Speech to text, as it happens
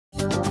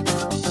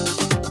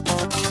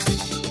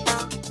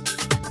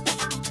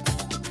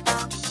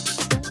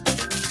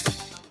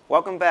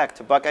Welcome back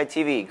to Buckeye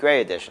TV,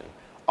 Gray Edition.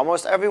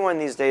 Almost everyone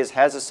these days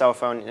has a cell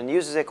phone and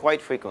uses it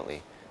quite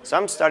frequently.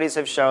 Some studies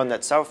have shown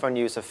that cell phone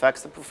use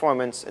affects the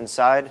performance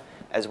inside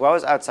as well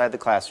as outside the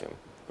classroom.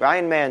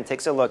 Ryan Mann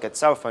takes a look at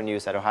cell phone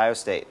use at Ohio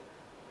State.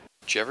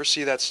 Do you ever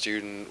see that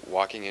student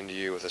walking into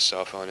you with a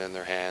cell phone in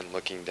their hand,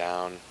 looking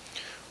down?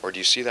 Or do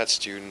you see that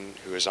student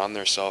who is on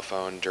their cell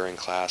phone during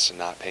class and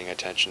not paying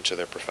attention to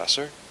their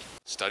professor?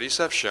 Studies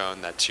have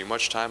shown that too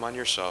much time on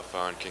your cell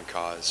phone can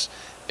cause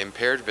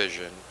impaired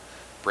vision,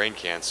 brain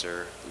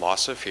cancer,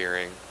 loss of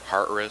hearing,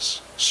 heart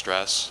risk,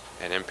 stress,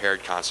 and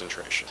impaired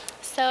concentration.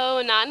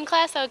 So not in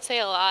class, I would say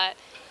a lot.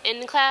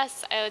 In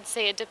class, I would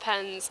say it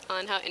depends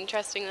on how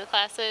interesting the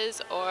class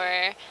is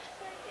or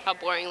how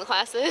boring the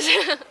class is.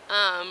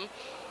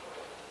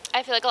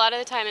 I feel like a lot of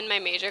the time in my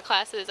major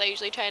classes, I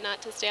usually try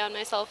not to stay on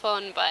my cell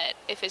phone, but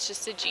if it's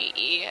just a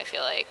GE, I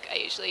feel like I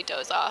usually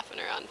doze off and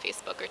are on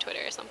Facebook or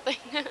Twitter or something.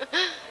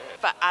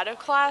 But out of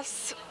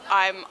class,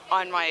 I'm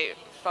on my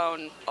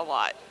phone a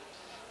lot.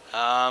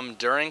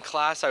 During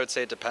class, I would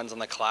say it depends on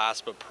the class,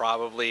 but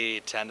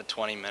probably 10 to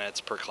 20 minutes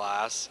per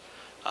class.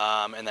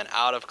 And then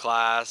out of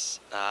class,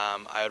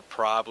 I would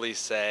probably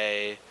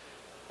say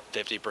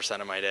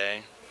 50% of my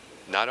day.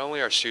 Not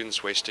only are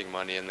students wasting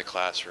money in the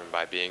classroom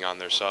by being on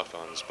their cell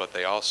phones, but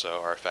they also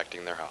are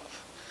affecting their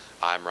health.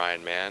 I'm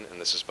Ryan Mann, and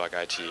this is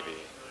Buckeye TV.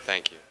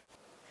 Thank you.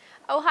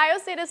 Ohio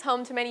State is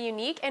home to many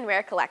unique and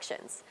rare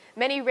collections.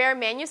 Many rare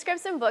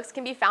manuscripts and books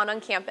can be found on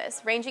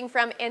campus, ranging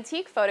from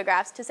antique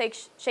photographs to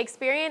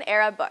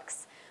Shakespearean-era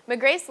books.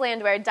 McGrace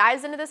Landwehr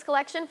dives into this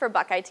collection for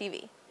Buckeye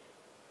TV.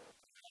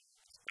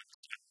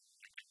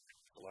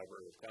 The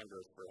Library of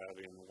Congress for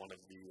having one of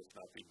the, if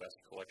not the best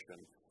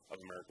collection of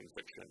American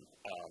fiction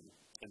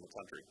in the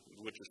country,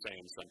 which is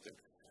saying something.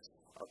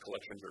 Our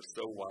collections are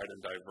so wide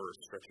and diverse,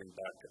 stretching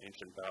back to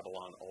ancient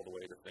Babylon all the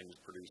way to things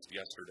produced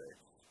yesterday.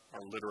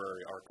 Our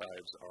literary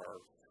archives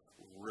are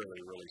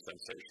really, really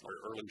sensational.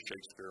 Our early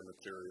Shakespeare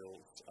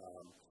materials,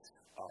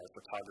 our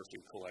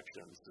photography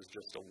collections, is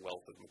just a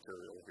wealth of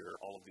material here.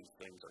 All of these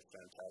things are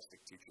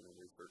fantastic teaching and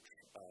research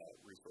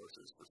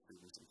resources for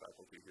students and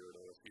faculty here at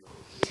OSU.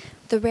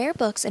 The Rare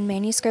Books and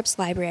Manuscripts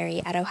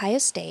Library at Ohio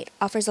State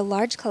offers a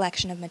large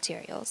collection of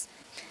materials.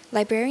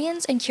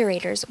 Librarians and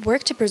curators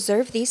work to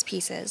preserve these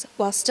pieces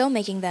while still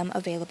making them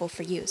available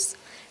for use.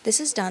 This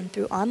is done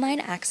through online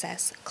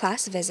access,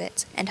 class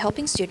visits, and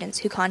helping students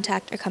who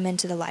contact or come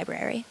into the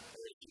library.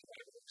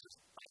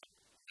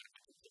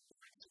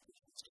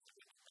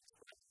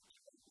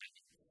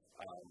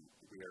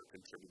 We are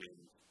contributing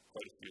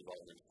quite a few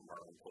volumes from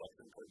our own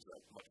collection towards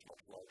that much,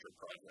 much larger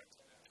project.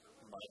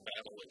 My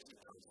battle is to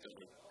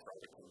constantly try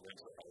to convince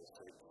Ohio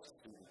State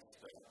students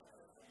that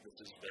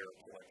this is their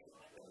collection,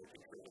 and we can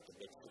prove that the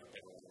books that have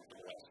been around for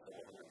the last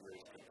several hundred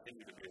years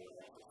continue to be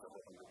around for several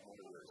hundred more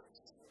years.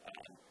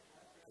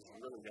 Has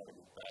really got to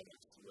be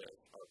balanced with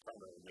our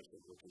primary mission,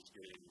 which is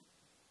getting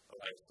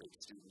Ohio State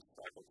students,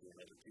 faculty, and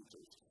other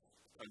teachers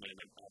to come in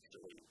and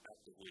actually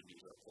actively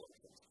use our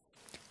collections.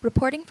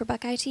 Reporting for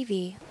Buckeye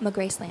TV,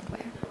 McGrace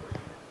Landwehr.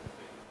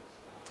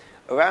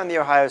 Around the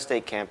Ohio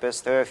State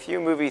campus, there are a few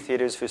movie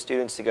theaters for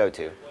students to go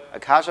to.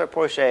 Akasha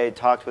Porche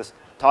talked with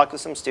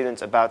some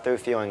students about their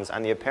feelings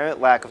on the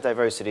apparent lack of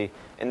diversity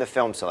in the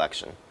film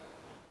selection.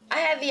 I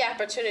had the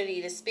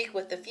opportunity to speak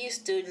with a few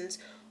students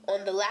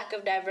on the lack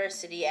of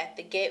diversity at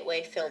the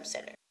Gateway Film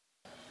Center.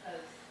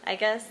 I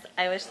guess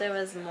I wish there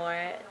was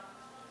more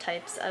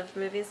types of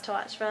movies to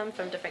watch from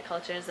different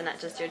cultures and not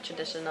just your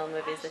traditional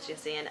movies that you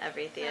see in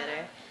every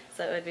theater.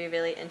 So it would be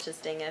really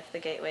interesting if the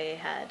Gateway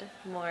had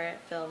more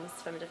films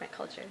from different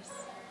cultures.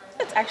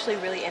 It's actually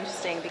really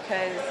interesting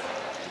because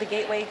the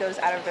Gateway goes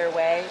out of their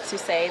way to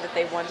say that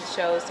they want to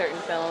show certain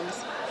films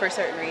for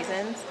certain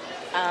reasons.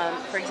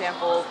 For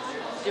example,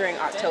 during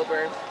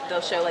October,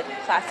 they'll show like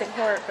classic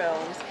horror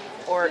films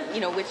or,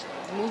 which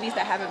movies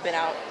that haven't been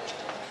out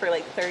for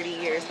like 30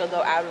 years, they'll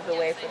go out of the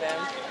way for them.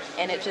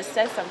 And it just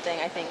says something,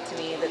 I think, to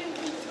me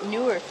that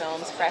newer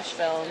films, fresh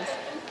films,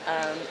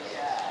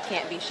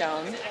 can't be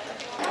shown.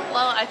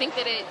 Well, I think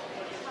that it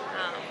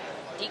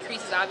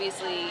decreases,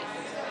 obviously,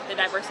 the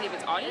diversity of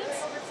its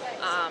audience.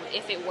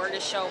 If it were to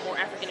show more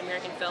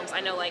African-American films, I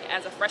know, like,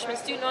 as a freshman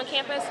student on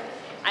campus,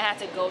 I had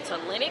to go to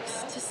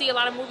Lenox to see a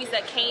lot of movies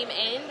that came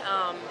in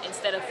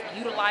instead of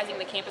utilizing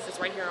the campus that's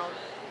right here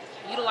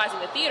utilizing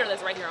the theater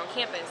that's right here on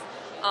campus.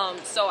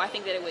 So I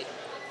think that it would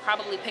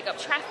probably pick up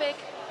traffic,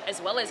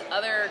 as well as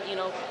other,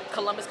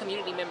 Columbus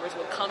community members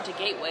would come to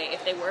Gateway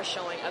if they were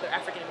showing other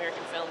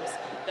African-American films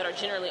that are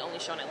generally only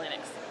shown at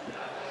Lenox.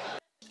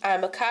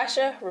 I'm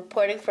Akasha,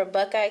 reporting for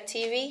Buckeye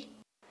TV.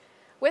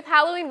 With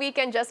Halloween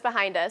weekend just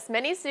behind us,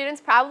 many students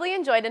probably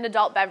enjoyed an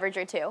adult beverage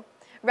or two.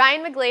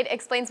 Ryan McGlade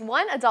explains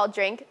one adult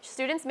drink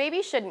students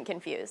maybe shouldn't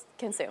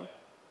consume.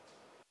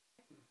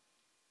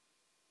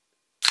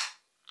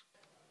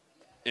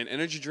 An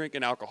energy drink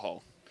and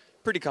alcohol.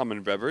 Pretty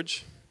common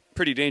beverage.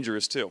 Pretty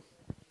dangerous too.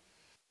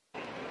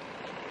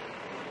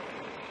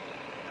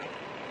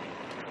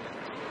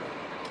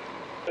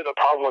 The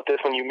problem with this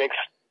when you mix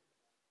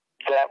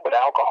that with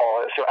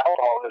alcohol is, so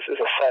alcohol is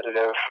a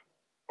sedative,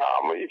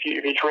 If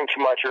you drink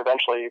too much, you're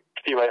eventually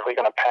theoretically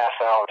going to pass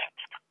out.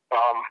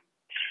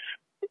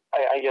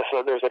 I guess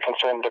there's a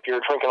concern that if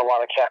you're drinking a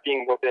lot of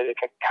caffeine with it, it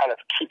can kind of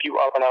keep you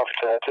up enough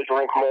to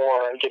drink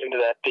more and get into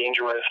that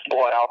dangerous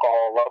blood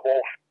alcohol level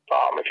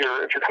if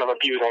you're kind of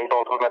abusing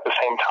both of them at the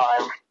same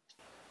time.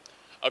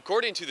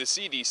 According to the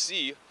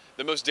CDC,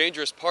 the most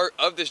dangerous part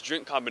of this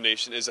drink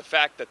combination is the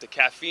fact that the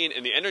caffeine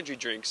in the energy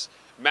drinks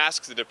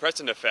masks the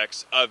depressant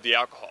effects of the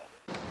alcohol.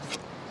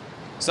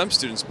 Some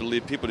students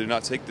believe people do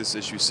not take this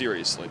issue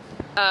seriously.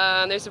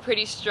 There's a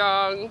pretty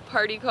strong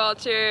party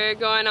culture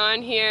going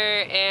on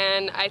here,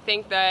 and I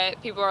think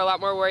that people are a lot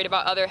more worried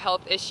about other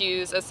health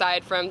issues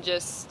aside from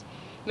just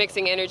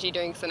mixing energy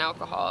drinks and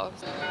alcohol.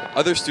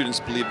 Other students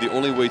believe the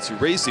only way to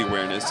raise the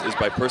awareness is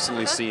by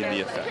personally seeing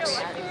the effects.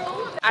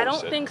 I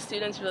don't think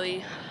students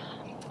really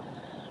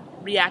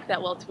react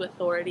that well to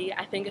authority.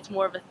 I think it's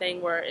more of a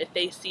thing where if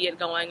they see it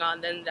going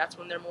on, then that's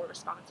when they're more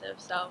responsive.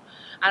 So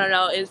I don't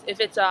know, if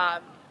it's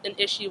an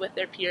issue with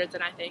their peers,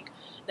 and I think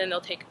then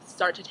they'll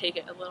start to take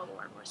it a little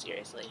more and more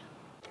seriously.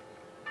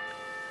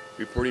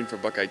 Reporting for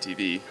Buckeye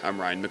TV, I'm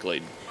Ryan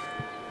McLean.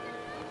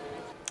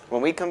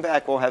 When we come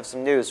back, we'll have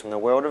some news from the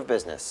world of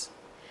business.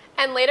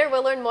 And later,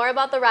 we'll learn more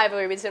about the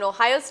rivalry between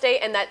Ohio State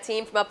and that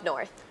team from up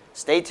north.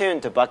 Stay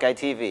tuned to Buckeye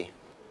TV.